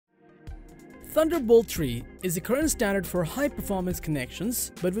Thunderbolt 3 is the current standard for high-performance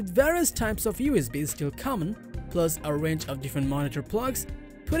connections, but with various types of USB still common, plus a range of different monitor plugs,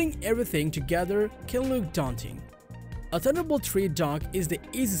 putting everything together can look daunting. A Thunderbolt 3 dock is the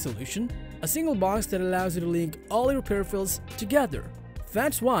easy solution, a single box that allows you to link all your peripherals together.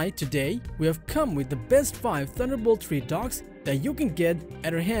 That's why today we have come with the best 5 Thunderbolt 3 docks that you can get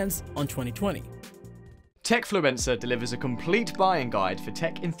at your hands on 2020. Techfluencer delivers a complete buying guide for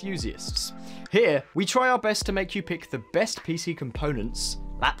tech enthusiasts. Here, we try our best to make you pick the best PC components,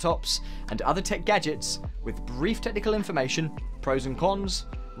 laptops, and other tech gadgets with brief technical information, pros and cons,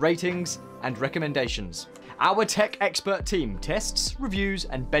 ratings, and recommendations. Our tech expert team tests, reviews,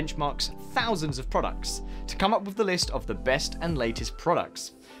 and benchmarks thousands of products to come up with the list of the best and latest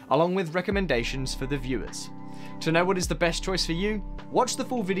products, along with recommendations for the viewers. To know what is the best choice for you, watch the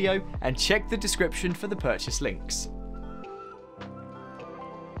full video and check the description for the purchase links.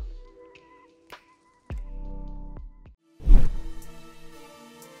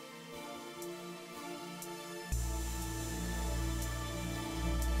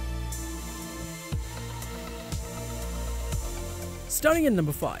 Starting at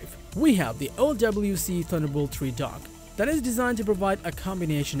number 5, we have the OWC Thunderbolt 3 dock that is designed to provide a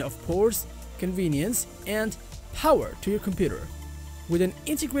combination of ports, convenience, and power to your computer. With an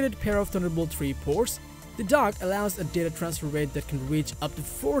integrated pair of Thunderbolt 3 ports, the dock allows a data transfer rate that can reach up to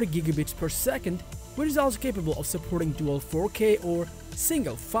 40 gigabits per second, which is also capable of supporting dual 4K or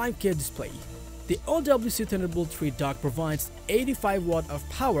single 5K display. The OWC Thunderbolt 3 dock provides 85 watt of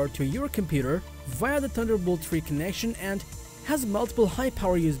power to your computer via the Thunderbolt 3 connection and has multiple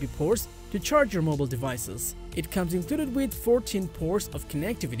high-power USB ports to charge your mobile devices. It comes included with 14 ports of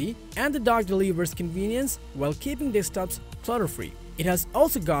connectivity, and the dock delivers convenience while keeping desktops clutter-free. It has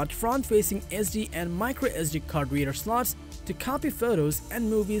also got front-facing SD and microSD card reader slots to copy photos and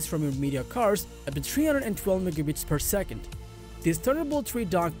movies from your media cards up to 312 megabits per second. This Thunderbolt 3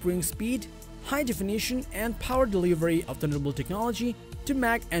 dock brings speed, high definition, and power delivery of Thunderbolt technology to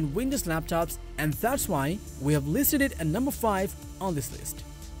Mac and Windows laptops, and that's why we have listed it at number 5 on this list.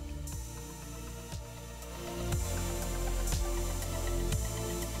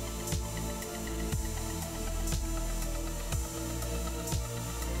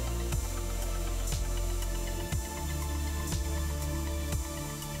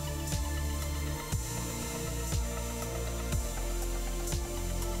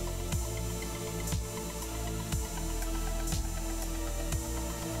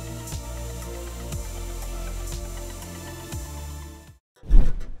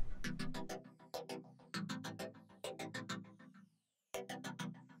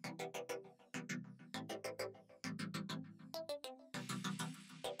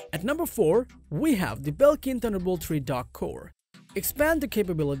 At number 4, we have the Belkin Thunderbolt 3 dock core. Expand the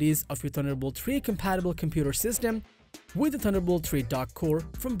capabilities of your Thunderbolt 3 compatible computer system with the Thunderbolt 3 dock core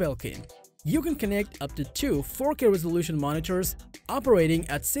from Belkin. You can connect up to 2 4K resolution monitors operating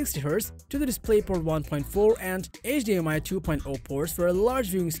at 60Hz to the DisplayPort 1.4 and HDMI 2.0 ports for a large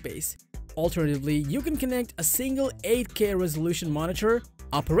viewing space. Alternatively, you can connect a single 8K resolution monitor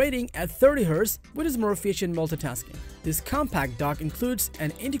operating at 30Hz, which is more efficient multitasking. This compact dock includes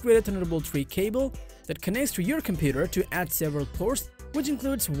an integrated Thunderbolt 3 cable that connects to your computer to add several ports, which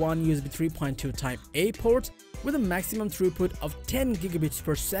includes one USB 3.2 Type A port with a maximum throughput of 10 gigabits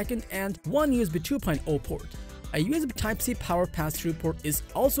per second and one USB 2.0 port. A USB Type-C power pass-through port is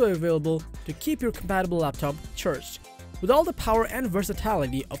also available to keep your compatible laptop charged. With all the power and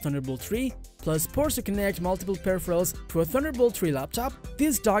versatility of Thunderbolt 3, plus ports to connect multiple peripherals to a Thunderbolt 3 laptop,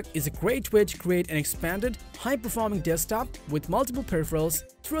 this dock is a great way to create an expanded, high-performing desktop with multiple peripherals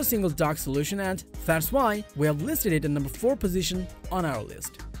through a single dock solution, and that's why we have listed it in number 4 position on our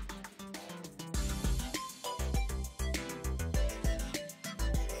list.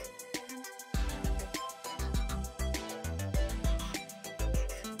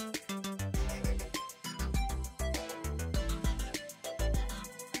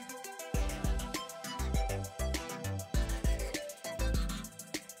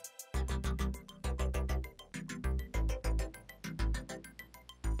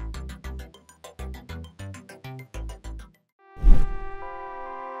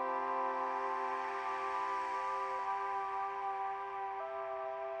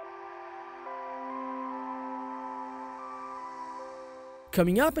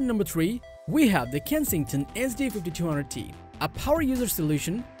 Coming up at number 3, we have the Kensington SD5200T, a power user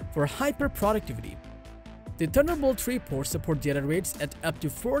solution for hyper productivity. The Thunderbolt 3 ports support data rates at up to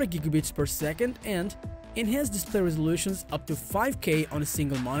 40 gigabits per second and enhanced display resolutions up to 5K on a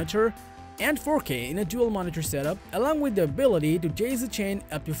single monitor, and 4K in a dual monitor setup, along with the ability to daisy-chain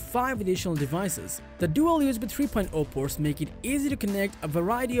up to 5 additional devices. The dual USB 3.0 ports make it easy to connect a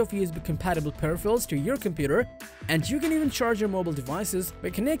variety of USB-compatible peripherals to your computer, and you can even charge your mobile devices by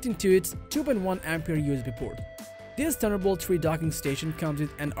connecting to its 2.1 ampere USB port. This Thunderbolt 3 docking station comes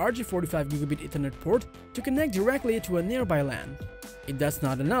with an RJ45 gigabit Ethernet port to connect directly to a nearby LAN. If that's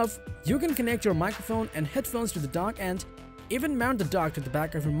not enough, you can connect your microphone and headphones to the dock and even mount the dock to the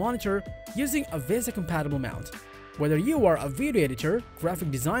back of your monitor using a VESA-compatible mount. Whether you are a video editor, graphic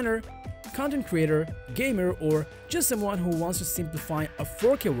designer, content creator, gamer, or just someone who wants to simplify a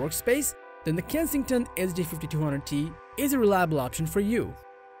 4K workspace, then the Kensington SD5200T is a reliable option for you.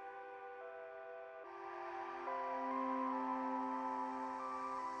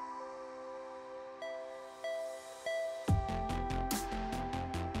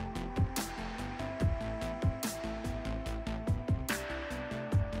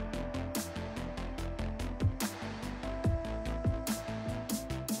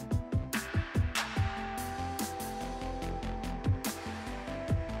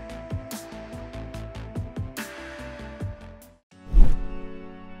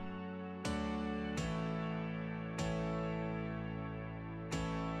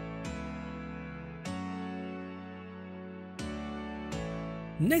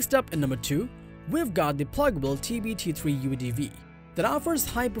 Next up at number 2, we've got the pluggable TB-T3 UDV that offers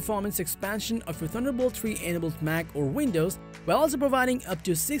high-performance expansion of your Thunderbolt 3-enabled Mac or Windows while also providing up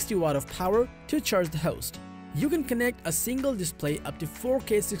to 60 watt of power to charge the host. You can connect a single display up to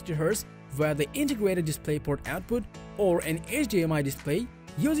 4K 60Hz via the integrated DisplayPort output or an HDMI display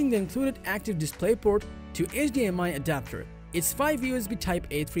using the included active DisplayPort to HDMI adapter. Its 5 USB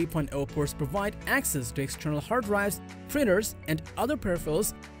Type-A 3.0 ports provide access to external hard drives, printers, and other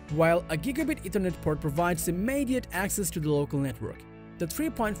peripherals, while a gigabit Ethernet port provides immediate access to the local network. The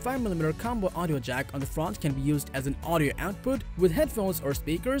 3.5mm combo audio jack on the front can be used as an audio output with headphones or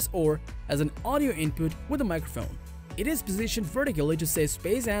speakers, or as an audio input with a microphone. It is positioned vertically to save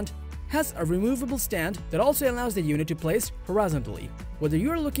space and has a removable stand that also allows the unit to place horizontally. Whether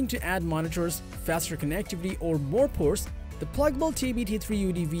you are looking to add monitors, faster connectivity, or more ports, the pluggable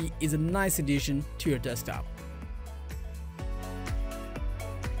TB-T3 UDV is a nice addition to your desktop.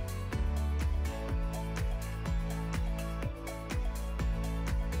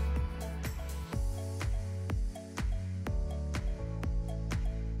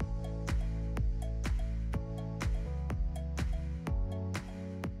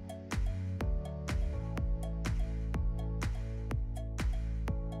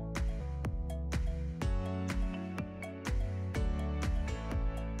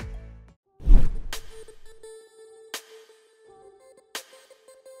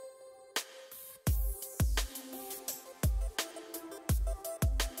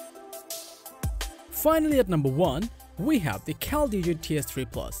 Finally, at number 1, we have the CalDigit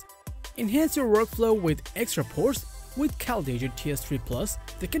TS3 Plus. Enhance your workflow with extra ports with CalDigit TS3 Plus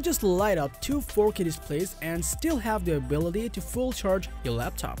that can just light up 2 4K displays and still have the ability to full charge your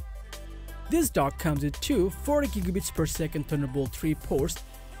laptop. This dock comes with 2 40 gigabits per second Thunderbolt 3 ports,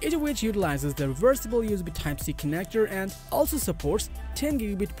 each of which utilizes the reversible USB Type-C connector and also supports 10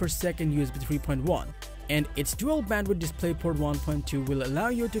 gigabit per second USB 3.1. And its dual bandwidth DisplayPort 1.2 will allow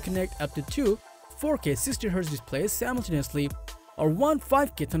you to connect up to 2 4K 60Hz displays simultaneously or one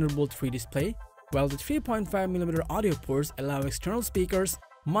 5K Thunderbolt 3 display, while the 3.5mm audio ports allow external speakers,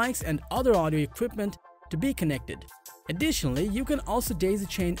 mics, and other audio equipment to be connected. Additionally, you can also daisy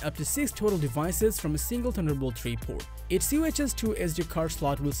chain up to 6 total devices from a single Thunderbolt 3 port. Its UHS 2 SD card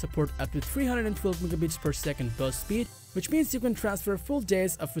slot will support up to 312 megabits per second bus speed, which means you can transfer full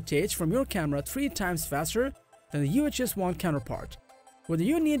days of footage from your camera 3 times faster than the UHS 1 counterpart. Whether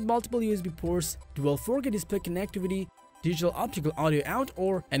you need multiple USB ports, dual 4K display connectivity, digital optical audio out,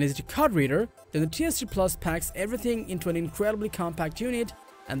 or an SD card reader, then the TS3 Plus packs everything into an incredibly compact unit,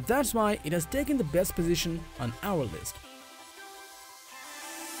 and that's why it has taken the best position on our list.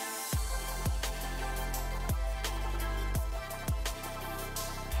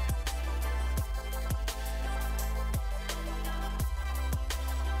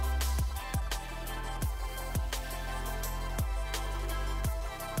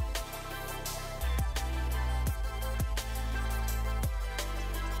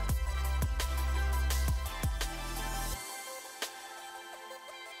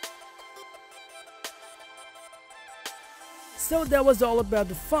 So that was all about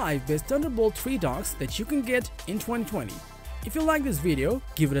the 5 best Thunderbolt 3 docks that you can get in 2020. If you like this video,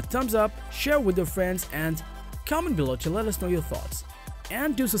 give it a thumbs up, share with your friends, and comment below to let us know your thoughts.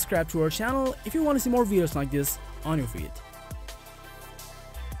 And do subscribe to our channel if you want to see more videos like this on your feed.